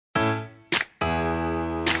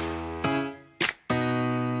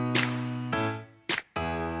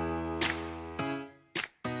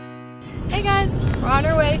Hey guys, we're on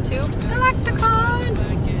our way to Galactic Con.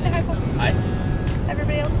 Say hi, Paul. Hi.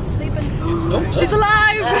 Everybody else is sleeping. Nope. She's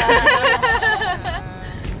alive!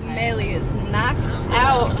 Maylee is knocked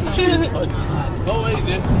out. Oh wait,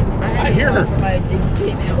 I hear her. My big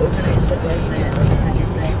overnight shift last night at like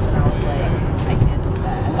 96, and I was like, I can't do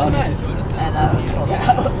that. Oh nice. And I pulled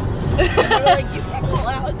out. And they were like, you can't pull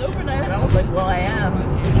out, it's overnight. And I was like, well, I am.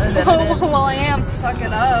 And then, Well, I am. Suck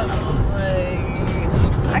it up.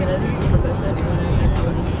 I mean, this is the best anyway. I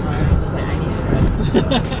was just tired. I was like, I need rest.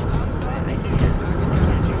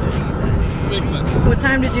 Makes sense. What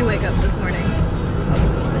time did you wake up this morning?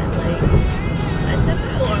 I set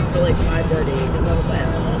my alarm for like 5:30 because I was like, oh,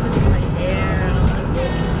 I'm gonna do my hair, I'm gonna look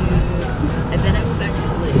cute. And then I went back to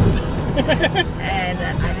sleep. And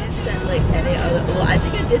I didn't set like any other, well, I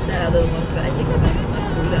think I did set other ones, but I think I might slept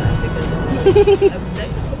through that because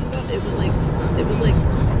next time I woke up, it was like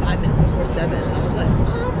 5 minutes before 7. And I was like,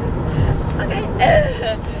 okay.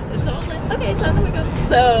 And so I was like, okay, time to wake up.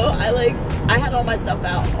 So I had all my stuff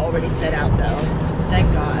out, already set out though.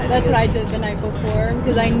 Thank God. That's what I did the night before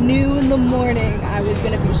because I knew in the morning I was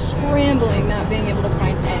going to be scrambling, not being able to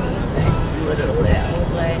find anything. Literally, I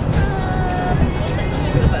was like, not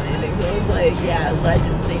thinking about anything. So I was like, yeah, but I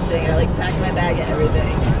did the same thing. I like packed my bag and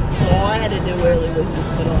everything. So all I had to do really was just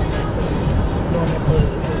put on like some normal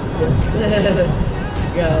clothes and just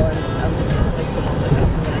go. And I'm just gonna like put on the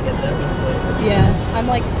costume when I get there real quick. Yeah, I'm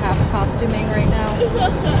like half costuming right now.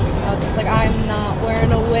 I was just like, I'm not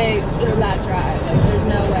wearing a wig for that drive. Like, there's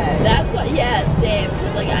no way. That's what, yeah, same.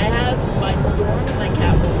 Because like I have my Storm and my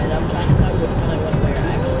Catwoman. I'm trying to decide which one I want to wear.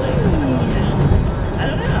 Actually, I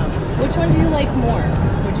don't know. Which one do you like more?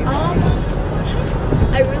 Would you say?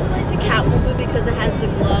 I really like the Catwoman because it has the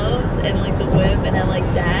gloves and like the whip, and I like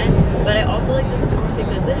that. But I also like the Storm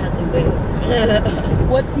because it has the whip.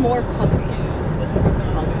 What's more comfy? What's more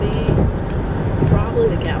comfy? Probably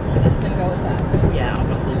the Catwoman. Then go with that. Yeah, I'll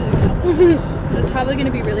probably do the Catwoman. It's probably going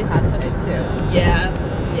to be really hot today too. Yeah.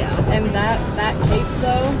 And that cape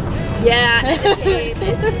though. Yeah, and the cape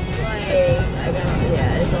is just like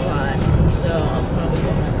it's a lot. So I'm probably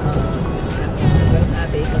gonna just do the Catwoman. But I'm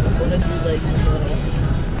happy because I'm gonna do like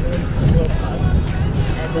some little puffs,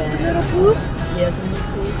 and then Some little poofs. Yeah, some little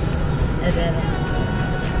poofs, and then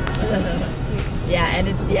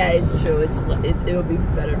it's true. It'll be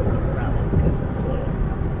better to walk around in because it's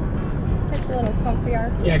A little comfier.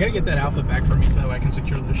 Yeah, I gotta get that outfit back for me so that way I can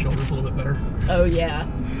secure the shoulders a little bit better. Oh yeah.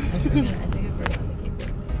 I think I forgot to keep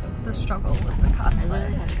it. The struggle with the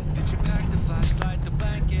cosplay.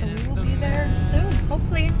 So we will be there soon,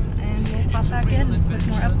 hopefully, and we'll pop back in with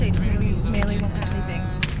more updates. Maybe Maylee won't be sleeping.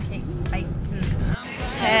 Okay, bye.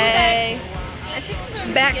 Hey,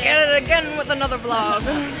 back at it again with another vlog.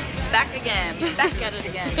 Back at it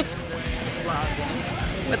again.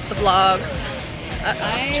 With the vlogs.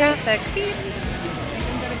 Traffic.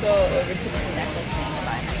 I'm gonna go over to the necklace thing and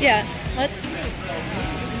buy it. Yeah, let's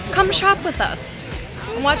come shop with us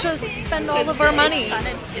and watch us spend all of our money.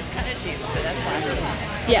 It's kind of cheap, so that's why I really want it.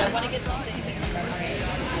 Yeah. I want to get something.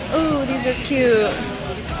 Ooh, these are cute.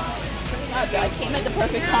 I came at the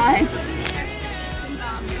perfect time.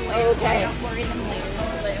 Okay.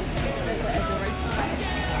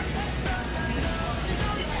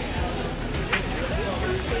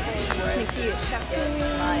 Nikki is shopping.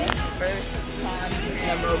 My first con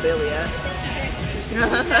memorabilia.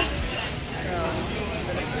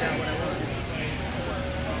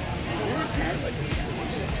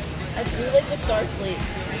 I do like the Starfleet.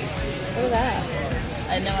 Look at that.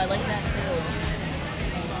 I know, I like that too.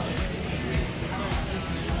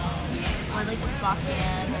 I like the Spock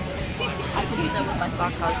can. I could use that with my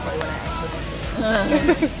Spock cosplay when I actually want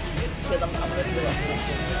it. Because I'm going to do it.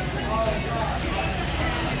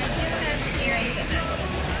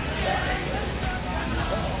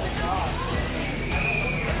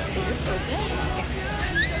 Is this open?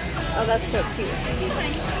 Oh, that's so cute. Oh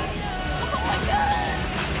my god.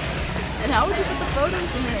 And how would you put the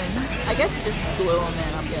photos in? I guess just glue them in,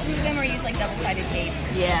 I'm guessing. Glue them or use like double-sided tape.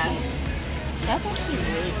 Yeah. That's actually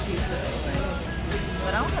really cute though.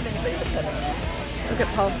 But I don't have anybody to put them in. Look at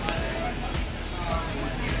Paul.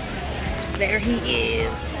 There he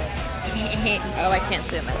is. Oh, I can't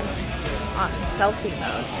zoom in on selfie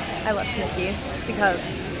mode. I left Nikki because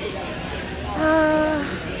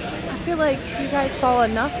I feel like you guys saw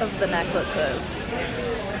enough of the necklaces.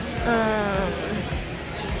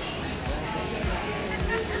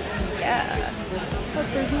 Yeah. Look,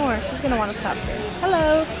 there's more. She's gonna want to stop here.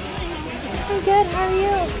 Hello. I'm good. How are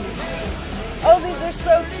you? Oh, these are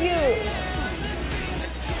so cute.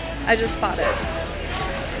 I just spotted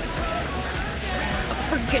a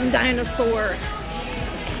freaking dinosaur.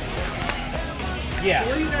 Yeah. So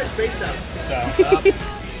where are you guys based out of? So,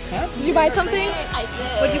 Did you buy something? I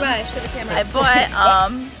did. What'd you buy? Show the camera.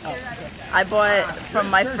 I bought from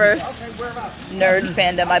my first nerd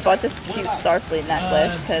fandom. I bought this cute Starfleet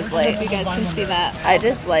necklace because, like, You guys can see that. I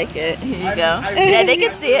just like it. Here you go. Yeah, they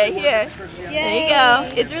can see it here. There you go.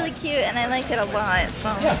 It's really cute, and I like it a lot. So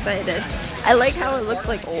I'm excited. I like how it looks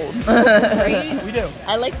like old. Right? we do.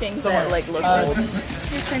 I like things that like look old. Your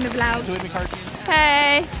turn to vlog. Do we have any cards?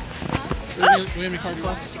 Hey. Do we have any cards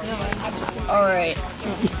left? All right.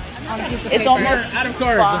 On a piece of It's paper. almost Out of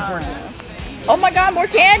cards, fun. unfortunately. Oh my God, more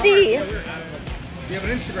candy. You have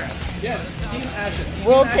an Instagram. Yes, Team Ashen.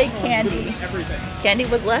 We'll Team take Ashen candy. is everything. Candy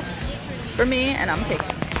was left for me, and I'm taking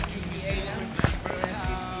it.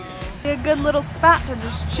 A good little spot to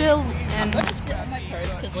just chill I'm and gonna sit on my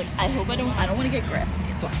purse because, like, I hope I don't want to get grassy.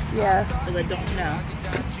 yeah. Because I don't know.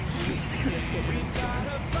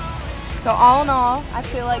 So all in all, I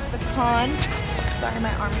feel like the con. Sorry,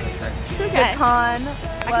 my arms are short. It's okay. The con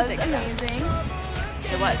was fix that. amazing.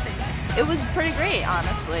 It was. It was pretty great,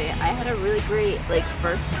 honestly. I had a really great, like,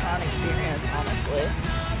 first con experience, honestly.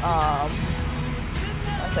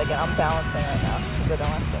 One second, I'm balancing right now because I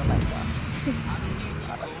don't want to sit on my phone.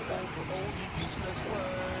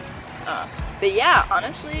 But yeah,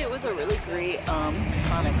 honestly, it was a really great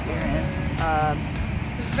con experience.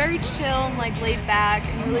 It was very chill and like laid back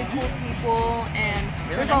and really cool people, and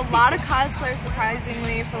there's a lot of cosplayers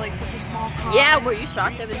surprisingly for like such a small con. Yeah, were you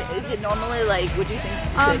shocked of it? Is it normally like, would you think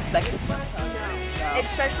you could expect this one?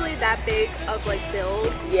 especially that big of like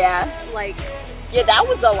builds. Yeah. Like Yeah, that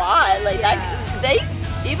was a lot. Like Yeah. that, they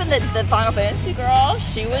even the Final Fantasy girl,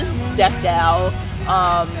 she was decked out.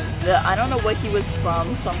 I don't know what he was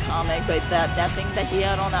from, some comic, but that thing that he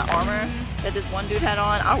had on, that armor that this one dude had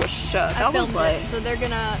on, I was shook. I was filmed like, it, so they're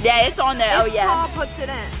gonna. yeah, it's on there. Oh if yeah. Paul puts it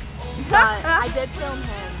in, but I did film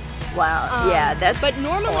him. Wow. Yeah, that's. But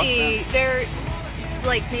normally awesome. there's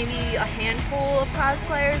like maybe a handful of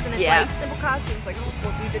cosplayers, and it's Yeah. like simple costumes, like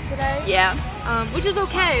what we did today. Yeah. Which is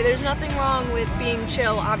okay. There's nothing wrong with being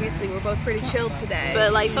chill. Obviously, we're both pretty chilled today.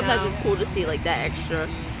 But like you sometimes know? it's cool to see like that extra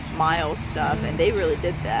mile stuff, and they really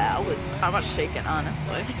did that. I was shaking,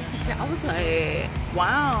 honestly. I was like,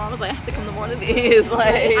 wow. I was like, I have to come to more of these.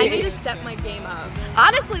 Like, I need to step my game up.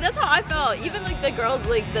 honestly, that's how I felt. Even like the girls,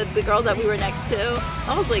 like the girl that we were next to,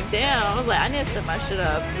 I was like, damn. I was like, I need to step my shit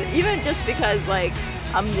up. Even just because like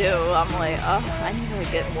I'm new, I'm like, oh, I need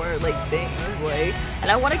to get more like things, like,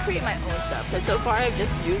 and I want to create my own stuff. Because so far I've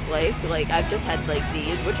just used like I've just had like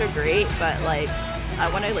these, which are great, but like I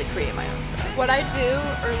want to like create my own stuff. What I do,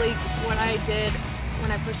 or like what I did when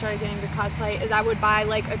I first started getting into cosplay, is I would buy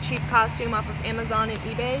like a cheap costume off of Amazon and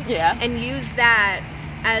eBay, Yeah. and use that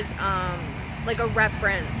as like a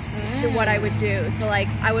reference to what I would do. So like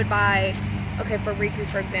I would buy, okay, for Riku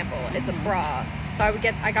for example, it's a bra. So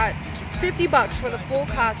I got $50 for the full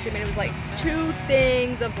costume, and it was like 2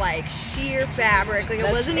 things of like sheer fabric. Like it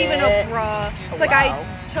That's wasn't even a it. bra. It's Oh, like wow.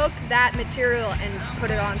 I took that material and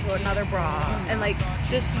put it onto another bra, and like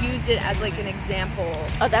just used it as like an example.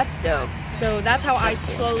 Oh, that's dope. So that's how I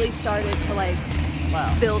slowly started to like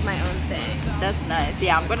Wow. build my own thing. That's nice.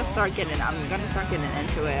 Yeah, I'm gonna start getting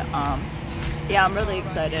into it. Yeah, I'm really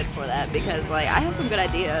excited for that because like I have some good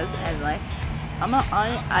ideas, and like I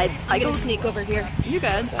I'm go gonna sneak over here. You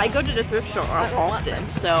guys, I go to the thrift store don't want often, them.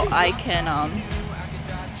 so I can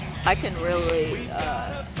really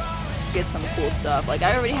get some cool stuff. Like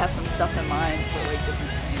I already have some stuff in mind for like different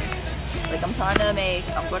things. Like I'm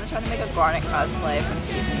going to try to make a Garnet cosplay from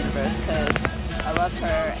Steven Universe because I love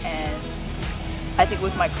her, and I think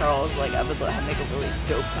with my curls, like I would make a really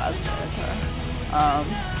dope cosplay of her.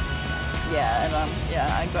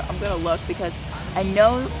 I'm gonna look because I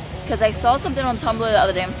know. Because I saw something on Tumblr the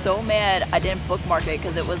other day. I'm so mad I didn't bookmark it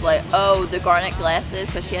because it was like, oh, the Garnet glasses,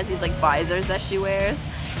 because she has these like visors that she wears,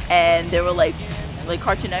 and they were like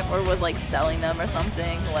Cartoon Network was like selling them or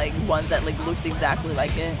something, like ones that like looked exactly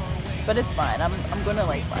like it. But it's fine. I'm gonna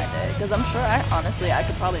like find it because I'm sure I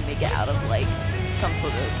could probably make it out of like some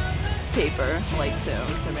sort of paper like too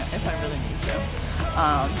if I really need to.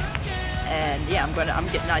 And yeah, I'm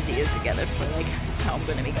getting ideas together for like how I'm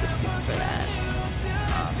gonna make the suit for that.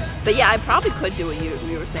 But yeah, I probably could do what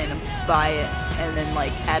you were saying, and buy it and then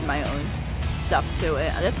like add my own stuff to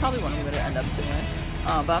it. That's probably what I'm gonna end up doing.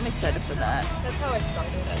 But I'm excited for that. That's how I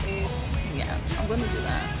started at least. Yeah, I'm gonna do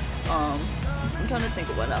that. I'm trying to think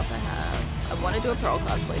of what else I have. I want to do a Pearl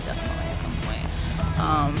cosplay definitely at some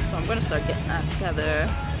point. So I'm gonna start getting that together.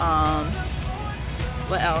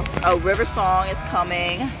 What else? Oh, River Song is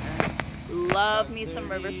coming. Love me some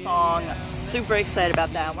River Song. I'm super excited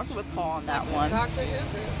about that. I'm working with Paul on that one. Doctor Who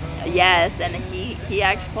group. Yes, and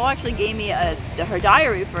Paul actually gave me her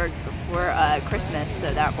diary for Christmas,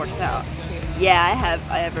 so that works out. Yeah,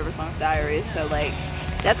 I have River Song's diary, so like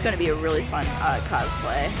that's gonna be a really fun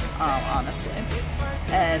cosplay, honestly.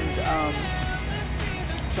 And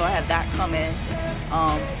so I have that coming.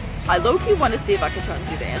 I low-key want to see if I could try to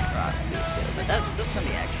do the Aspirant suit too, but that's gonna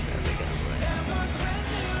be extra.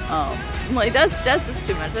 Like that's just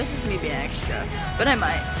too much. That's just me being extra. But I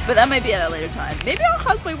might. But that might be at a later time. Maybe I'll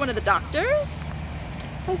cosplay one of the doctors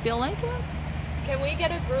if I feel like it. Can we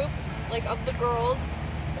get a group like of the girls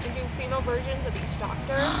and do female versions of each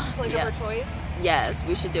doctor, like Yes. of her choice? Yes,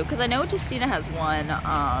 we should do. Because I know Justina has one.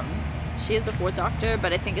 She is the 4th doctor,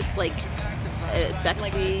 but I think it's like a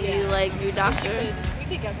sexy like new doctor. We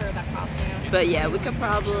could get her that costume. But yeah, we could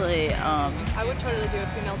probably. I would totally do a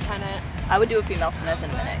female Tenet. I would do a female Smith in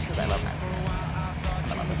a minute because I love Matt Smith.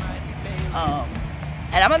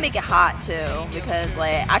 And I'm gonna make it hot too because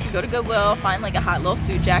like I could go to Goodwill, find like a hot little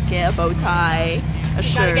suit jacket, a bow tie, a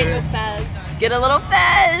shirt. Gotta get you a fez. Get a little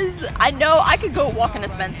fez. I know I could go walk into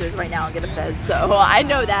Spencer's right now and get a fez, so I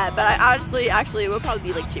know that. But I honestly, actually, it would probably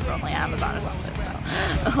be like cheaper on like Amazon or something.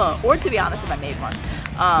 So, or to be honest, if I made one,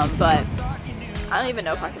 but I don't even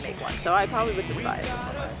know if I can make one, so I probably would just buy it.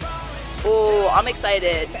 Oh, I'm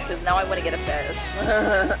excited because now I want to get a fez.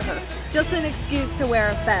 Just an excuse to wear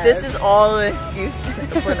a fez. This is all an excuse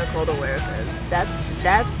for Nicole to wear a fez.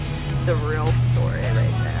 That's the real story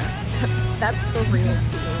right there. That's the real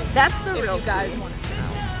tea. That's the If real you guys tea. want to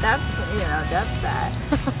know. That's that's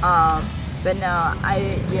that. But no,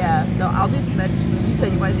 so I'll do Smith. You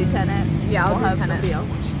said you want to do Tenet? Yeah, I'll we'll do have Tenet. somebody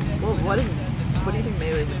else. Well, what do you think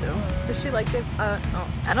Maylee would do? Does she like the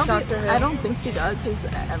I don't think she does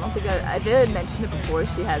because I don't think I did mention it before.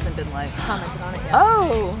 She hasn't been like commented on it yet?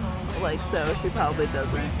 oh, like so she probably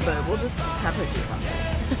doesn't. But we'll just have her do something.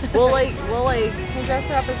 we'll like We'll dress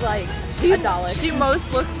her up as like she a Dalek. She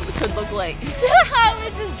could look like I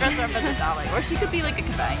would just dress her up as a Dalek, or she could be like a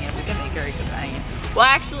companion. We can make her a companion. Well,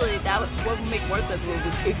 actually, what would make more sense was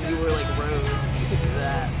if you were like Rose. You could do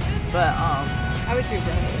that. But I would do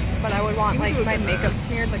Rose, but I would want like my makeup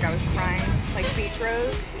smeared like I was crying, like beach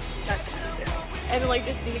rose. That's what I would do. and like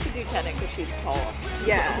Justina could do Tenet because she's tall.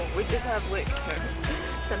 Yeah. So we just have like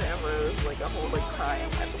Tenet and Rose like a whole like crying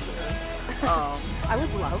episode. I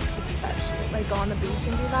would love to do that shit. Like go on the beach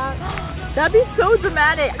and do that. That'd be so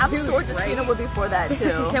dramatic. I'm Dude, sure Justina right? would be for that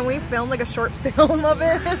too. Can we film like a short film of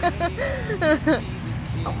it?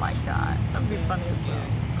 Oh my god, that'd be funny as well.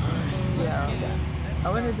 Yeah,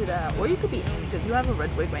 I want to do that. Or you could be Amy because you have a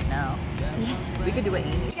red wig right now. We could do an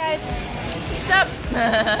Amy. Guys, What's up?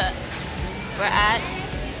 We're at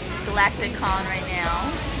Galactic Con right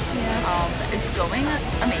now. yeah. It's going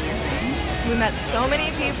amazing. We met so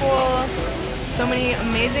many people, so many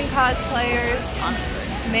amazing cosplayers. Honestly.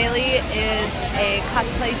 Maylee is a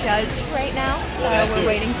cosplay judge right now, so we're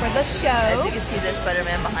waiting for the As show. you can see, the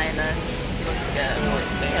Spider-Man behind us. He looks good.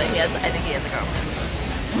 But I think he has a girlfriend.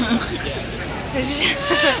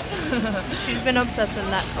 She's been obsessing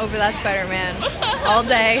over that Spider-Man all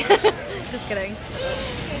day. Just kidding.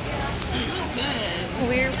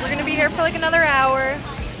 We're gonna be here for like another hour.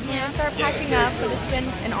 We're gonna start packing up, but it's been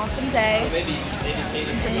an awesome day.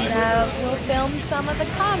 And we'll film some of the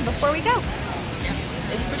con before we go. Yes,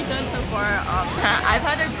 it's pretty good so far. I've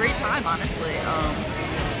had a great time, honestly.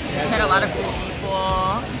 Met a lot of cool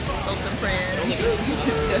people, sold some prints, which is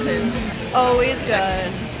good. Always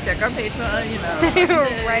good. Check our Patreon, you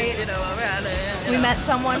know. Right. You know, while we're at it. We met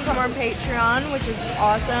someone from our Patreon, which is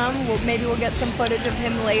awesome. Maybe we'll get some footage of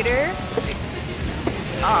him later.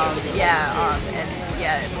 We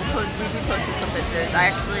posted some pictures. I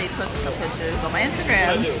actually posted some pictures on my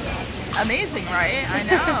Instagram. Amazing, right? I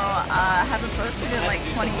know. I haven't posted in like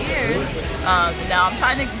 20 years. Now I'm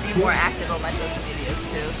trying to be more active on my social medias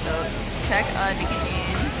too. So check Nikki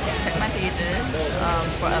Jean, check my pages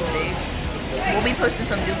for updates. We'll be posting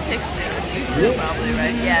some new pics soon on YouTube probably,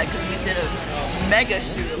 right? Yeah, because we did a mega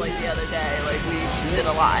shoot like the other day. Like we did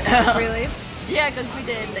a lot. Really? Yeah, because we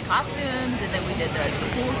did the costumes and then we did the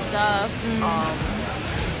cool stuff.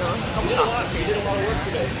 So a couple costume changes.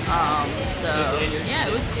 So yeah,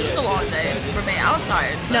 it was a long day for me. I was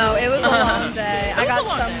tired. So. No, it was a long day. I got a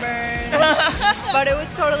long day. sunburned, but it was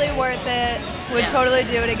totally worth it. Would Yeah. totally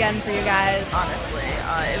do it again for you guys. Honestly,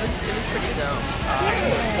 it was pretty dope.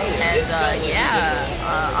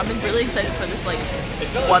 I'm really excited for this like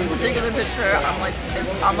one particular picture. I'm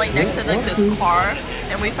like next to like this car,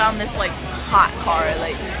 and we found this like hot car,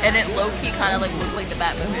 like, and it low-key kind of like looked like the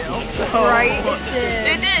Batmobile. So Right?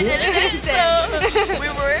 It did. So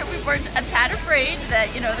we were a tad afraid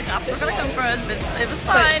that, you know, the cops were gonna come for us, but it was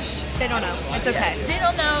fine. But they don't know. It's okay. Yeah, they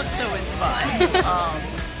don't know, so it's fine.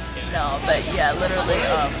 No, but yeah, literally,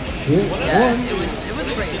 yeah, it was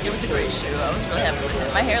a great shoe. I was really happy with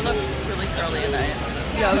it. My hair looked really curly and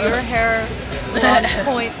nice. Yo, your hair was on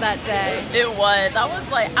point that day. It was.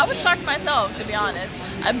 I was shocked myself, to be honest.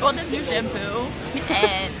 I bought this new shampoo,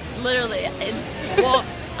 and literally,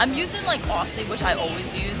 I'm using like Aussie, which I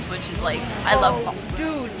always use, which is like, I love.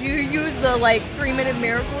 Dude, do you use the like 3-minute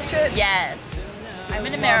miracle shit? Yes. I'm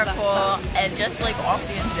in a miracle, and just like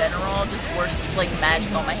Aussie in general just works like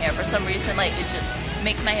magic on my hair. For some reason, like it just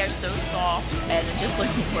makes my hair so soft, and it just like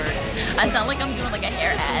works. I sound like I'm doing like a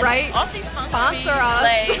hair ad. Right? Aussie sponsor us.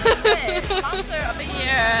 Like, shit, sponsor of the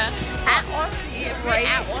year at Aussie. Right?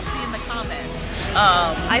 At Aussie in the comments.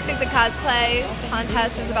 I think the cosplay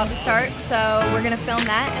contest is about to start, so we're gonna film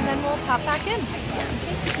that, and then we'll pop back in.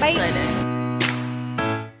 Yeah. Bye. Exciting.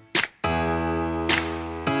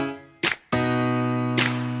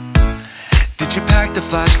 You packed the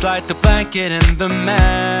flashlight, the blanket, and the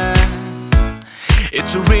map.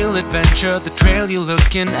 It's a real adventure, the trail you're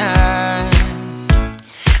looking at.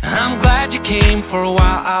 I'm glad you came. For a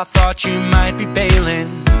while I thought you might be bailing.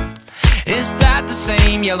 Is that the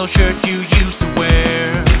same yellow shirt you used to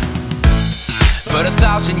wear? But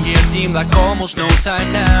 1,000 years seem like almost no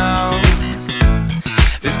time now.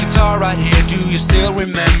 This guitar right here, do you still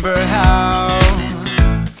remember how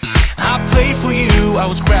I played for you? I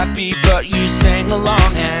was crappy, but you sang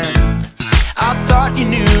along, and I thought you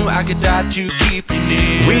knew I could die to keep you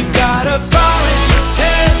near. We've got a fire in the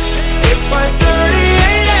tent. It's 5:30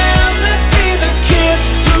 a.m. Let's be the kids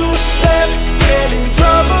who left, get in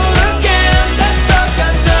trouble again. That stuff's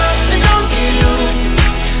got nothing on you.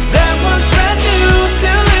 That was brand new,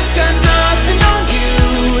 still it's got nothing on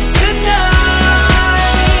you tonight.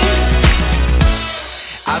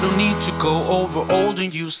 I don't need to go over old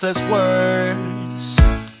and useless words.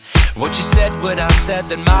 What you said, what I said,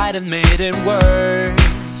 that might have made it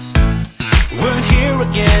worse. We're here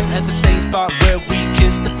again at the same spot where we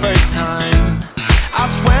kissed the first time. I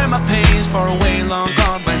swear my pain's far away, long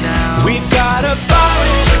gone by now. We've got a fire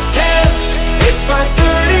in the tent. It's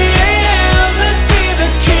 5:30 a.m. Let's be the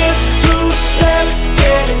kids who left,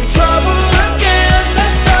 get in trouble again.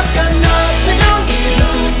 That stuff's got nothing on you.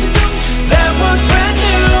 That was brand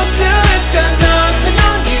new, still it's got nothing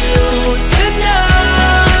on you tonight.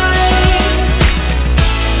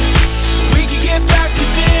 We could get back to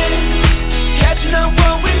this, catching up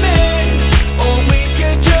what we missed, or we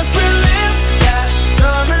could just relive that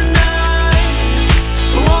summer night.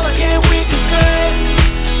 For all I can, we can spend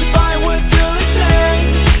the firewood till it's end.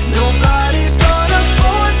 Nobody's gonna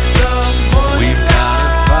force the morning. We've got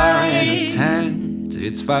a fire in a tent.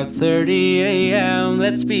 It's 5:30 a.m.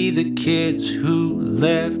 Let's be the kids who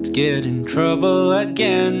left, get in trouble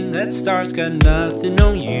again. That star's got nothing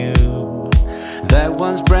on you. That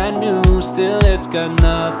one's brand new, still it's got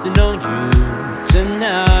nothing on you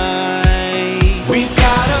tonight. We've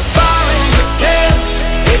got a fire in the tent.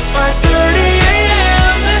 It's 5:30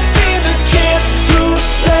 a.m. Let's be the kids who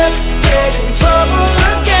left, get in trouble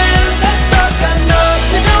again. That star's got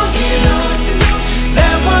nothing on you.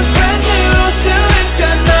 That one's brand new, still it's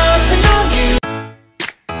got nothing on you.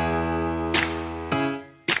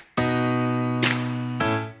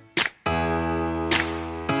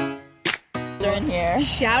 In here.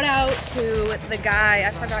 Shout out to the guy,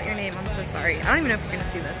 I forgot your name, I'm so sorry. I don't even know if you're gonna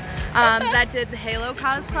see this. That did the Halo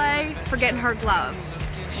cosplay for getting her gloves.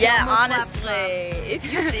 She Yeah, almost left honestly, if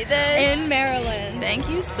you see this, in Maryland. thank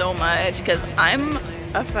you so much, because I'm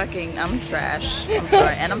trash. I'm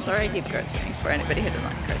sorry, and I'm sorry I keep cursing for anybody who doesn't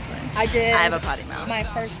like cursing. I did. I have a potty mouth. My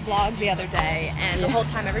first vlog the other day, and the whole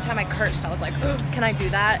time, every time I cursed, I was like, "Ooh, can I do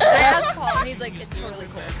that?" And I asked Paul, and he's like, "It's totally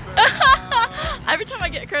cool." Every time I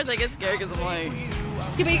get cursed, I get scared because I'm like,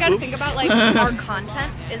 See, but you gotta think about, like, our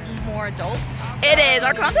content is more adult. it is.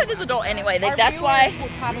 Our content is adult anyway. Like, Our that's why. viewers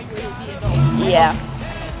will probably be adult. Yeah.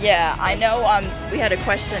 Yeah, I know. We had a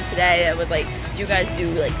question today. It was like, do you guys do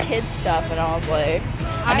like kids stuff? And I was like,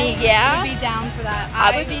 I mean, yeah, I would be down for that.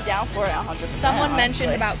 I would be down for it 100%. Someone mentioned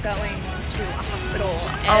honestly. about going to a hospital.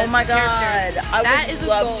 Oh as my characters. god, I That would is a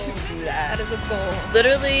love goal. to do that. That is a goal.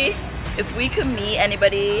 Literally, if we could meet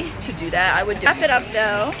anybody to do that, I would do. Wrap it up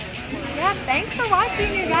though. Yeah, thanks for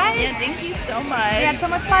watching, you guys. Yeah, thank you so much. We had so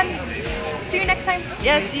much fun. See you next time.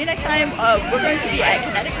 Yeah, see you next time. We're going to be at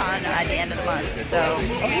Galactic Con at the end of the month, so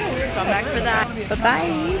come back for that. Bye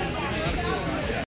bye.